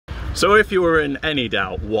So if you were in any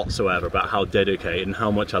doubt whatsoever about how dedicated and how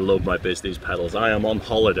much I love my biz these pedals, I am on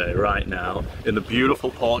holiday right now in the beautiful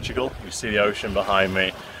Portugal. You see the ocean behind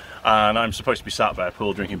me, and I'm supposed to be sat by a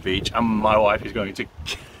pool drinking beach, and my wife is going to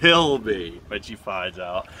kill me when she finds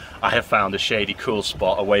out I have found a shady cool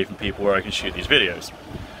spot away from people where I can shoot these videos.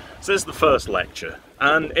 So this is the first lecture,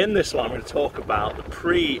 and in this one I'm going to talk about the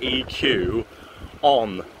pre-EQ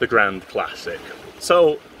on the Grand Classic.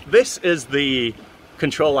 So this is the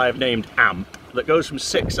control I have named AMP that goes from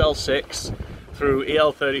 6L6 through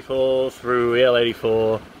EL34 through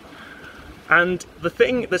EL84, and the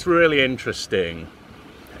thing that's really interesting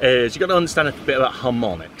is you've got to understand a bit about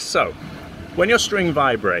harmonics. So when your string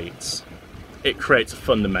vibrates, it creates a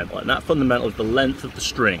fundamental, and that fundamental is the length of the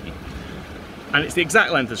string, and it's the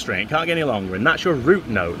exact length of the string, it can't get any longer, and that's your root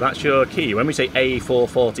note, that's your key. When we say A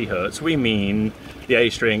 440 Hertz, we mean the A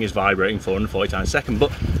string is vibrating 440 times a second,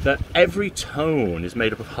 but that every tone is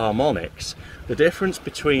made up of harmonics. The difference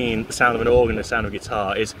between the sound of an organ and the sound of a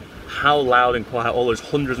guitar is how loud and quiet all those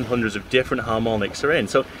hundreds and hundreds of different harmonics are in.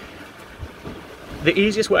 So the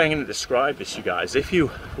easiest way I'm going to describe this, you guys, if you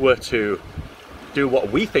were to do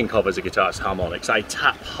what we think of as a guitarist harmonics, I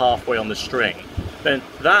tap halfway on the string, then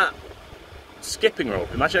that skipping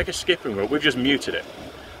rope, imagine like a skipping rope, we've just muted it.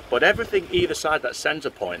 But everything either side that center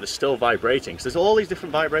point is still vibrating. So there's all these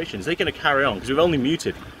different vibrations. They're going to carry on because we've only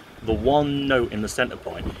muted the one note in the center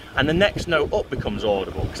point. And the next note up becomes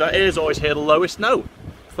audible because our ears always hear the lowest note.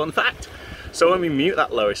 Fun fact. So when we mute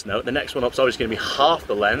that lowest note, the next one up is always going to be half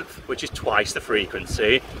the length, which is twice the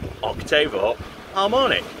frequency, octave up,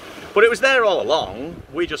 harmonic. But it was there all along,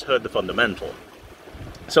 we just heard the fundamental.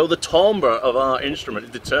 So the timbre of our instrument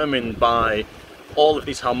is determined by all of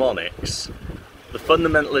these harmonics. The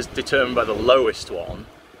fundamental is determined by the lowest one.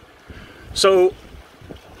 So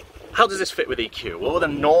how does this fit with EQ? Well, with a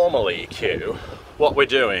normal EQ, what we're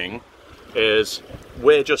doing is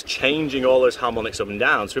we're just changing all those harmonics up and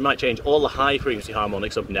down. So we might change all the high frequency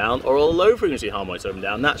harmonics up and down, or all the low frequency harmonics up and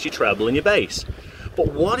down. That's your treble and your bass.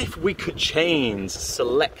 But what if we could change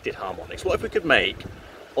selected harmonics? What if we could make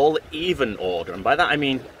all the even order? And by that I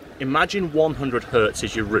mean, imagine 100 Hertz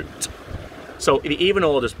is your root. So the even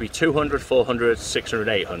orders would be 200, 400, 600,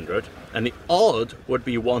 800, and the odd would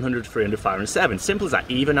be 100, 300, 500, 7. Simple as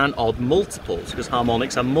that, even and odd multiples, because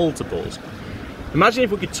harmonics are multiples. Imagine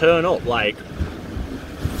if we could turn up like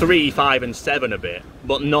 3, 5, and 7 a bit,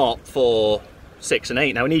 but not for 6 and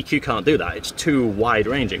 8. Now an EQ can't do that, it's too wide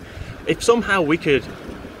ranging. If somehow we could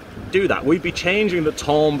do that, we'd be changing the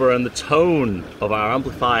timbre and the tone of our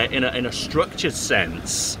amplifier in a structured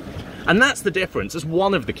sense. And that's the difference, it's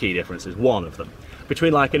one of the key differences, one of them,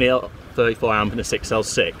 between like an EL34 amp and a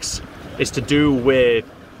 6L6, is to do with,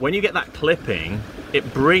 when you get that clipping,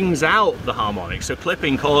 it brings out the harmonics. So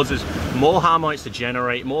clipping causes more harmonics to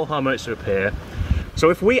generate, more harmonics to appear. So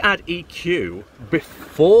if we add EQ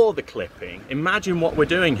before the clipping, imagine what we're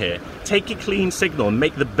doing here. Take a clean signal and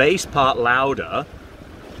make the bass part louder.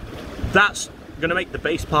 That's going to make the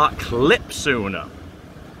bass part clip sooner.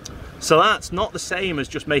 So that's not the same as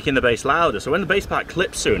just making the bass louder. So when the bass part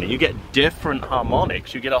clips sooner, you get different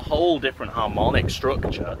harmonics. You get a whole different harmonic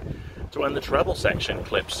structure to when the treble section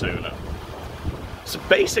clips sooner. So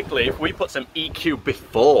basically, if we put some EQ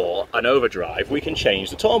before an overdrive, we can change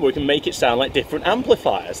the timbre. We can make it sound like different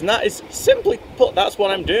amplifiers. And that is, simply put, that's what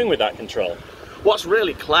I'm doing with that control. What's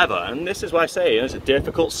really clever, and this is why I say it's a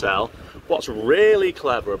difficult sell, what's really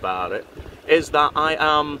clever about it is that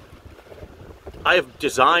I have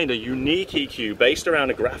designed a unique EQ based around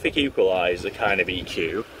a graphic equalizer kind of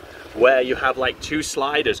EQ, where you have like two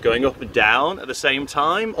sliders going up and down at the same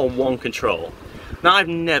time on one control. Now I've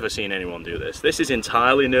never seen anyone do this. This is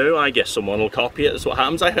entirely new. I guess someone will copy it. That's what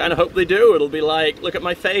happens. I kind of hope they do. It'll be like, look at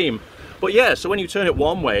my fame. But yeah, so when you turn it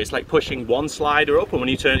one way, it's like pushing one slider up, and when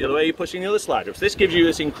you turn it the other way, you're pushing the other slider up. So this gives you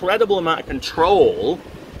this incredible amount of control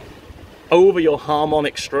over your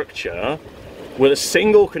harmonic structure with a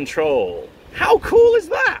single control. How cool is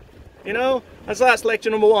that? You know, that's lecture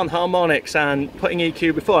number 1, harmonics and putting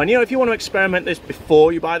EQ before. And you know, if you want to experiment this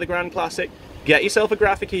before you buy the Grand Classic, get yourself a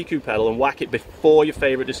graphic EQ pedal and whack it before your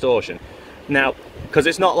favorite distortion. Now, because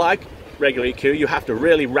it's not like regular EQ, you have to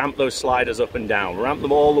really ramp those sliders up and down, ramp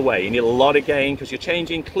them all the way. You need a lot of gain because you're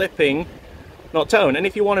changing clipping, not tone. And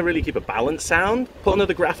if you want to really keep a balanced sound, put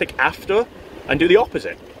another graphic after and do the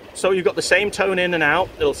opposite. So you've got the same tone in and out,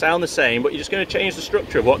 it'll sound the same, but you're just going to change the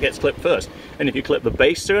structure of what gets clipped first. And if you clip the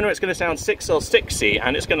bass sooner, it's going to sound 6L6y,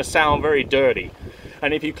 and it's going to sound very dirty.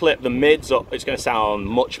 And if you clip the mids up, it's going to sound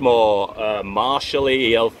much more martially,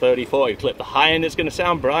 EL34. You clip the high end, it's going to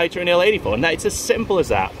sound brighter in EL84. And it's as simple as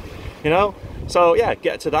that, you know? So yeah,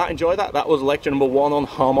 get to that, enjoy that. That was lecture number 1 on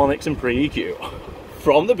harmonics and pre-EQ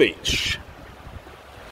from the beach.